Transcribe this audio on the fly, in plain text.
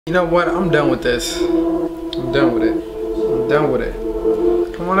You know what? I'm done with this. I'm done with it. I'm done with it.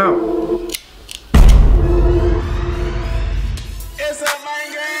 Come on out. It's a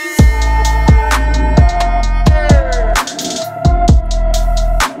banger.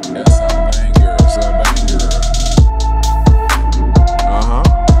 It's a banger. It's a banger.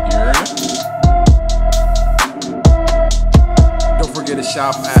 You heard it? Don't forget to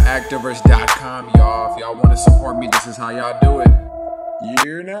shop at activerse.com, y'all. If y'all want to support me, this is how y'all do it. You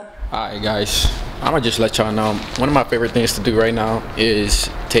hear that? Alright guys, I'm gonna just let y'all know one of my favorite things to do right now is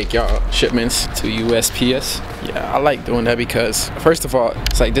take y'all shipments to USPS. Yeah, I like doing that because first of all,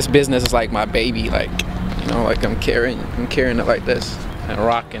 it's like this business is like my baby, like, you know, like I'm carrying it like this and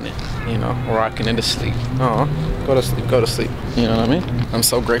rocking it, you know, rocking it to sleep. Oh, go to sleep, you know what I mean? I'm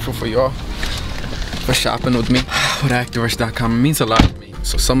so grateful for y'all for shopping with me with activerse.com. It means a lot to me.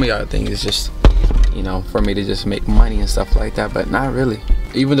 So some of y'all think it's just, you know, for me to just make money and stuff like that, but not really.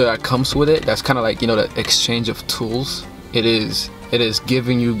 Even though that comes with it, that's kind of like, you know, the exchange of tools. It is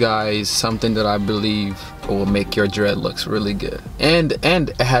giving you guys something that I believe will make your dreadlocks really good, and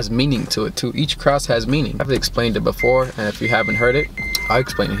it has meaning to it too. Each cross has meaning. I've explained it before, and if you haven't heard it, I'll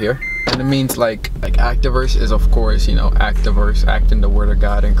explain it here. And it means like Activerse is, of course, you know, Activerse, acting the word of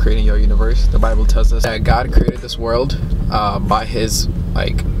God and creating your universe. The Bible tells us that God created this world by his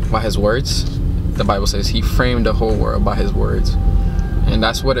words. The Bible says he framed the whole world by his words, and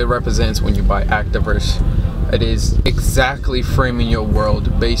that's what it represents when you buy Activerse. It is exactly framing your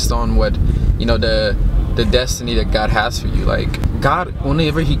world based on what, you know, the destiny that God has for you. Like God,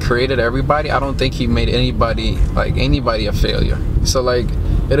 whenever he created everybody, I don't think he made anybody a failure. So like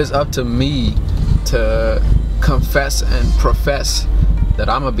it is up to me to confess and profess that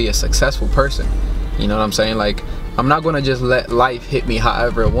I'm gonna be a successful person. You know what I'm saying? Like I'm not gonna just let life hit me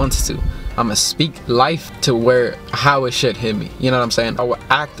however it wants to. I'm gonna speak life to how it should hit me. You know what I'm saying? I will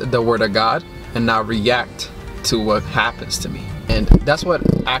act the word of God and not react to what happens to me. And that's what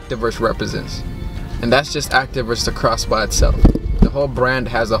Activerse represents. And that's just Activerse, the cross by itself. The whole brand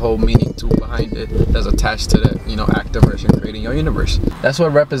has a whole meaning too behind it that's attached to the, you know, Activerse and creating your universe. That's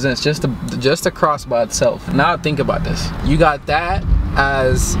what represents just the cross by itself. Now think about this. You got that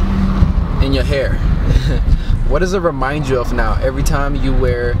as in your hair. What does it remind you of now every time you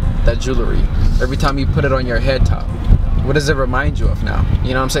wear that jewelry? Every time you put it on your head top? What does it remind you of now? You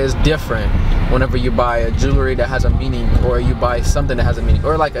know what I'm saying? It's different whenever you buy a jewelry that has a meaning, or you buy something that has a meaning,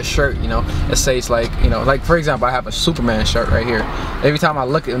 or like a shirt, you know, it says like, you know, like for example, I have a Superman shirt right here. Every time I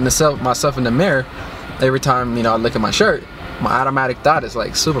look at myself in the mirror, every time, you know, I look at my shirt, my automatic thought is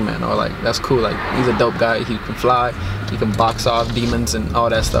like Superman, or like, that's cool, like he's a dope guy, he can fly, he can box off demons and all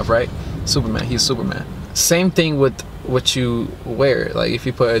that stuff, right? Superman, he's Superman. Same thing with what you wear. Like if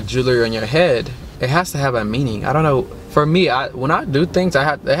you put a jewelry on your head, it has to have a meaning. I don't know, for me, when I do things, it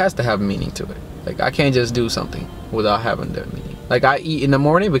has to have meaning to it. Like I can't just do something without having that meaning. Like I eat in the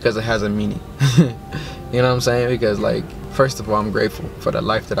morning because it has a meaning. You know what I'm saying? Because like, first of all, I'm grateful for the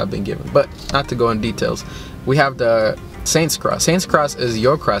life that I've been given. But not to go in details, we have the Saints Cross. Saints Cross is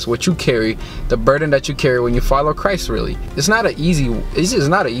your cross, what you carry, the burden that you carry when you follow Christ. Really, it's not an easy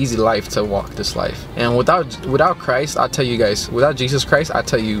life to walk this life. And without Christ, I'll tell you guys, without Jesus Christ, I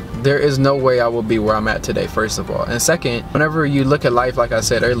tell you, there is no way I will be where I'm at today, first of all. And second, whenever you look at life, like I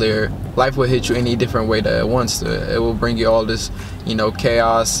said earlier, life will hit you any different way that it wants to. It will bring you all this, you know,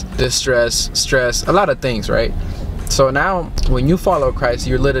 chaos, distress, stress, a lot of things, right? So now, when you follow Christ,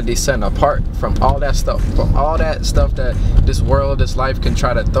 you're literally set apart from all that stuff, that this world, this life can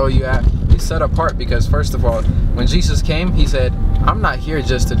try to throw you at. You're set apart because, first of all, when Jesus came, he said, I'm not here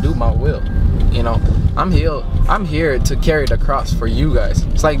just to do my will. You know, I'm here to carry the cross for you guys.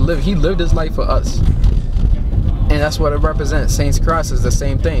 It's like he lived his life for us. And that's what it represents. Saints Cross is the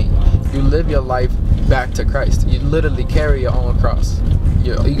same thing. You live your life back to Christ. You literally carry your own cross.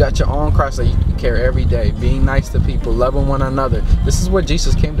 You got your own cross that you carry every day. Being nice to people, loving one another. This is what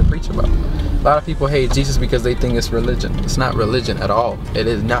Jesus came to preach about. A lot of people hate Jesus because they think it's religion. It's not religion at all. It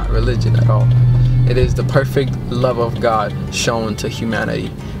is not religion at all. It is the perfect love of God shown to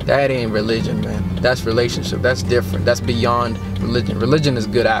humanity. That ain't religion, man. That's relationship. That's different. That's beyond religion. Religion is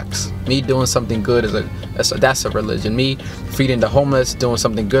good acts. Me doing something good that's a religion. Me feeding the homeless, doing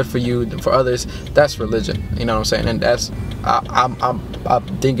something good for you, for others, that's religion. You know what I'm saying? And that's I'm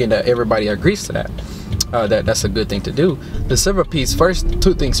thinking that everybody agrees to that. That's a good thing to do. The silver piece, first,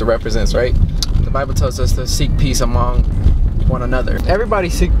 two things it represents, right? The Bible tells us to seek peace among one another. Everybody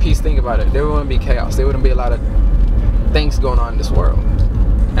seek peace. Think about it. There wouldn't be chaos. There wouldn't be a lot of things going on in this world.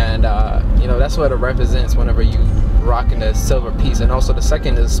 And you know, that's what it represents whenever you rocking the silver piece. And also the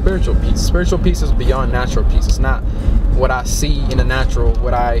second is spiritual peace. Spiritual peace is beyond natural peace. It's not what I see in the natural,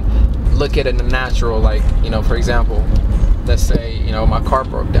 what I look at in the natural, like, you know, for example, let's say, you know, my car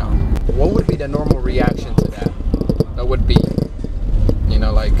broke down. What would be the normal reaction to that? That would be, you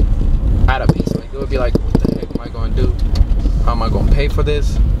know, like, out of peace. Like, it would be like, what the heck am I going to do? How am I going to pay for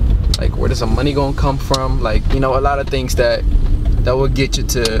this? Like, where does the money going to come from? Like, you know, a lot of things that will get you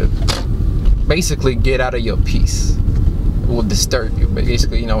to basically get out of your peace. It will disturb you. But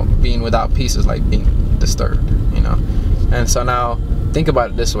basically, you know, being without peace is like being disturbed, you know. And so now, think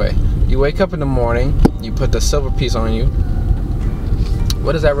about it this way. You wake up in the morning, you put the silver piece on you.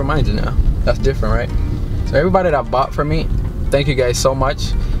 What does that remind you now? That's different, right? So everybody that bought from me, thank you guys so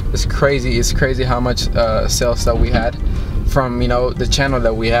much. It's crazy how much sales that we had from, you know, the channel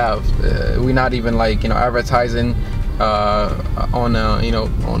that we have. We're not even like, you know, advertising on you know,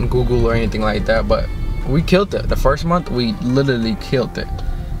 on Google or anything like that, but we killed it. The first month we literally killed it.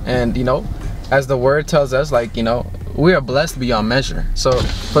 And you know, as the word tells us, like, you know, we are blessed beyond measure. So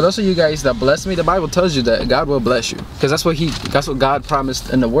for those of you guys that bless me, the Bible tells you that God will bless you, because that's what God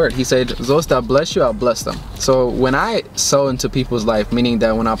promised in the word. He said, those that bless you, I'll bless them. So when I sow into people's life, meaning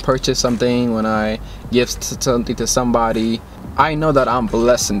that when I purchase something, when I give something to somebody, I know that I'm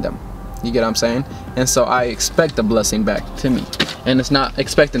blessing them. You get what I'm saying? And so I expect the blessing back to me. And it's not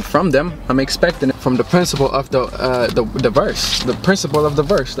expecting from them, I'm expecting it from the principle of the verse. The principle of the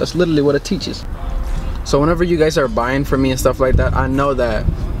verse. That's literally what it teaches. So whenever you guys are buying from me and stuff like that, I know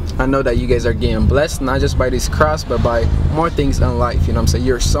that you guys are getting blessed, not just by these crafts, but by more things in life. You know what I'm saying?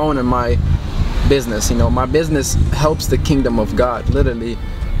 You're sowing in my business. You know, my business helps the kingdom of God. Literally,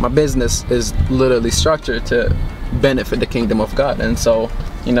 my business is literally structured to benefit the kingdom of God. And so,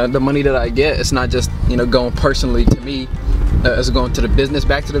 you know, the money that I get, it's not just, you know, going personally to me. It's going to the business,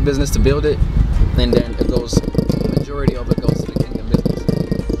 back to the business to build it, and then it goes, the majority of it goes to the kingdom business,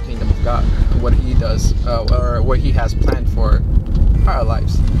 the kingdom of God, what He does, or what He has planned for our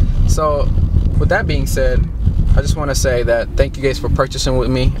lives. So with that being said, I just want to say that thank you guys for purchasing with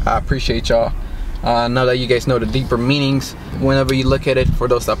me. I appreciate y'all. Now that you guys know the deeper meanings, whenever you look at it, for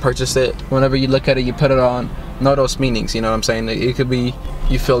those that purchase it, whenever you look at it, you put it on, know those meanings. You know what I'm saying? It could be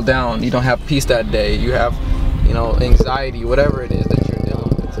you feel down, you don't have peace that day, you have, you know, anxiety, whatever it is that you're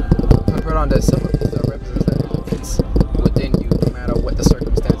dealing with. Put on that silver piece that represents that peace within you, no matter what the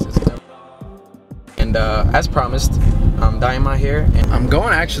circumstances. And as promised, I'm dyeing my hair, and I'm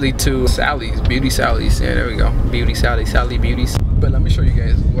going actually to Sally's, Beauty Sally's. Yeah, there we go, Beauty Sally, Sally Beauties. But let me show you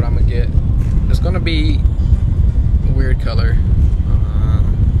guys what I'm gonna get. It's gonna be a weird color.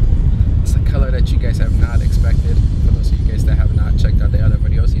 It's a color that you guys have not expected. For those of you guys that have not checked out the other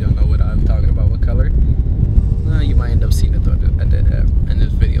videos, you don't know what I'm talking about, what color. You might end up seeing it though in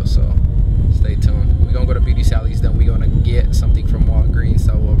this video, so stay tuned. We're gonna go to Beauty Sally's, then we're gonna get something from Walgreens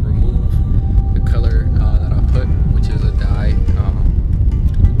that will remove the color that I put, which is a dye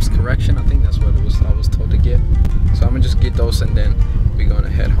oops correction. I think that's what I was told to get. So I'm gonna just get those, and then we're gonna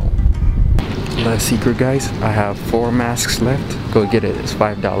head home. Last secret, guys, I have 4 masks left. Go get it, it's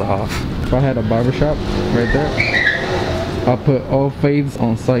 $5 off. If I had a barbershop right there, I'll put all faves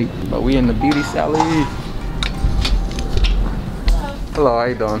on site. But we in the Beauty Sally. Hello, how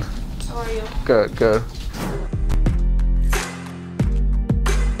you doing? How are you? Good, good.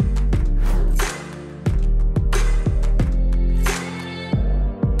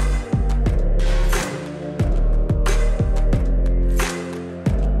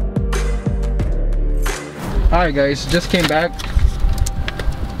 Alright guys, just came back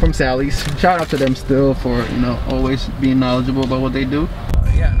from Sally's. Shout out to them still for, you know, always being knowledgeable about what they do.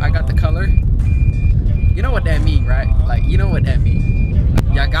 Yeah, I got the color. You know what that mean, right? Like, you know what that mean.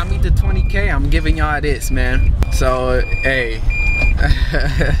 Y'all got me to 20K, I'm giving y'all this, man. So, hey,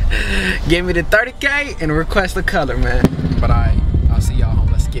 give me the 30K and request the color, man. But I'll see y'all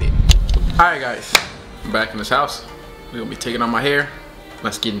home, let's get it. Alright guys, I'm back in this house. We're gonna be taking on my hair.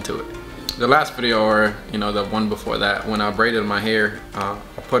 Let's get into it. The last video, or you know, the one before that, when I braided my hair,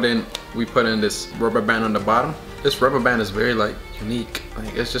 we put in this rubber band on the bottom. This rubber band is very like unique.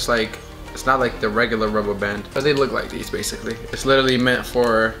 Like, it's just like, it's not like the regular rubber band, but they look like these basically. It's literally meant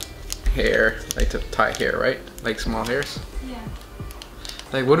for hair, like to tie hair, right? Like small hairs. Yeah.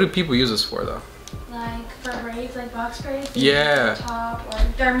 Like, what do people use this for though? Like for braids, like box braids. Yeah. Top, or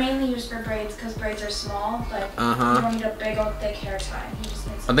they're mainly used for braids because braids are small, but you don't need a big old thick hair tie. You just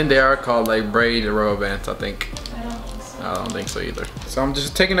need I think they are called like braid rubber bands, I think. I don't think so. I don't think so either. So I'm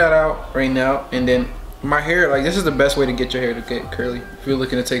just taking that out right now, and then my hair, like, this is the best way to get your hair to get curly. If you're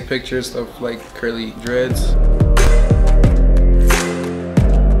looking to take pictures of like curly dreads.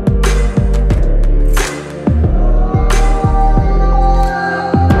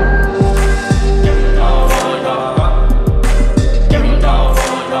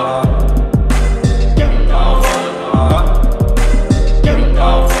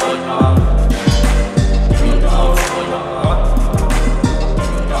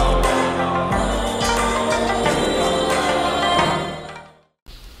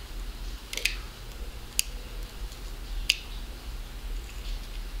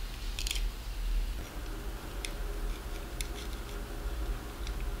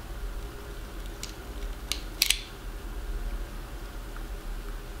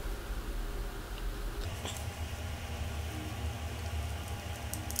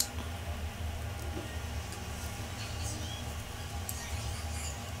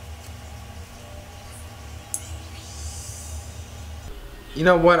 You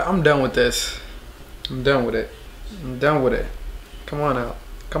know what? I'm done with this. I'm done with it. I'm done with it. Come on out.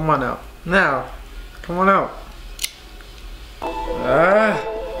 Come on out. Now. Come on out. Ah.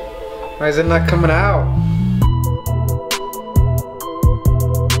 Why is it not coming out?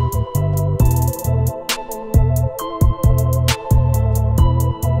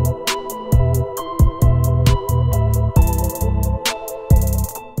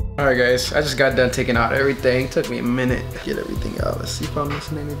 Alright guys, I just got done taking out everything. Took me a minute to get everything out. Let's see if I'm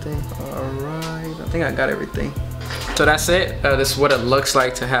missing anything. Alright, I think I got everything. So that's it. This is what it looks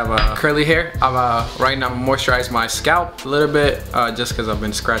like to have curly hair. Right now I'm moisturizing my scalp a little bit just because I've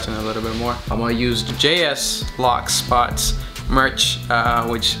been scratching a little bit more. I'm gonna use the JS Lock Spots merch,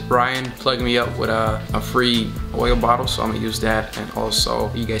 which Ryan plugged me up with a free oil bottle, so I'm gonna use that. And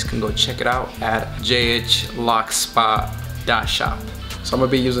also you guys can go check it out at jhlockspot.shop. So I'm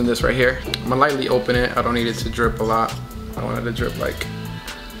gonna be using this right here. I'm gonna lightly open it. I don't need it to drip a lot. I want it to drip like.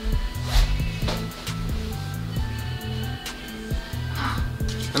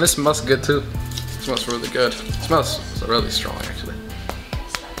 And this smells good too. It smells really good. It smells really strong actually.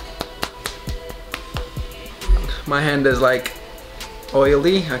 My hand is like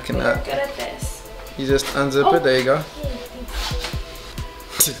oily. I cannot. You're good at this. You just unzip it. There you go.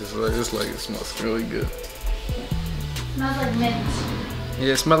 It's like it smells really good. It smells like mint.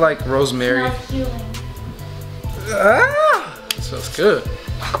 Yeah, it smells like rosemary. It smells healing. Ah! It smells good.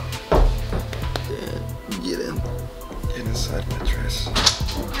 Get inside my dress.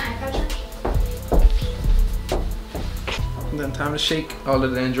 And then time to shake all the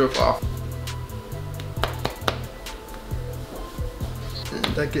dandruff off. And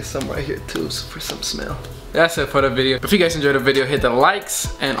that gets some right here too, so for some smell. That's it for the video. If you guys enjoyed the video, hit the likes.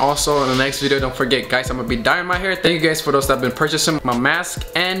 And also in the next video, don't forget guys, I'm gonna be dyeing my hair. Thank you guys for those that have been purchasing my mask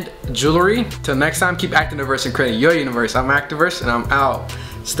and jewelry. Till next time, keep acting diverse and creating your universe. I'm Activerse and I'm out.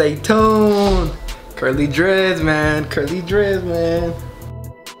 Stay tuned. Curly dreads, man. Curly dreads, man.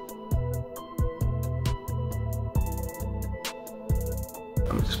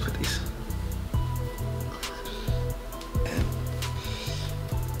 Let me just put these.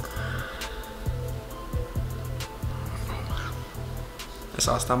 That's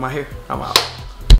all. Stop my hair. I'm out.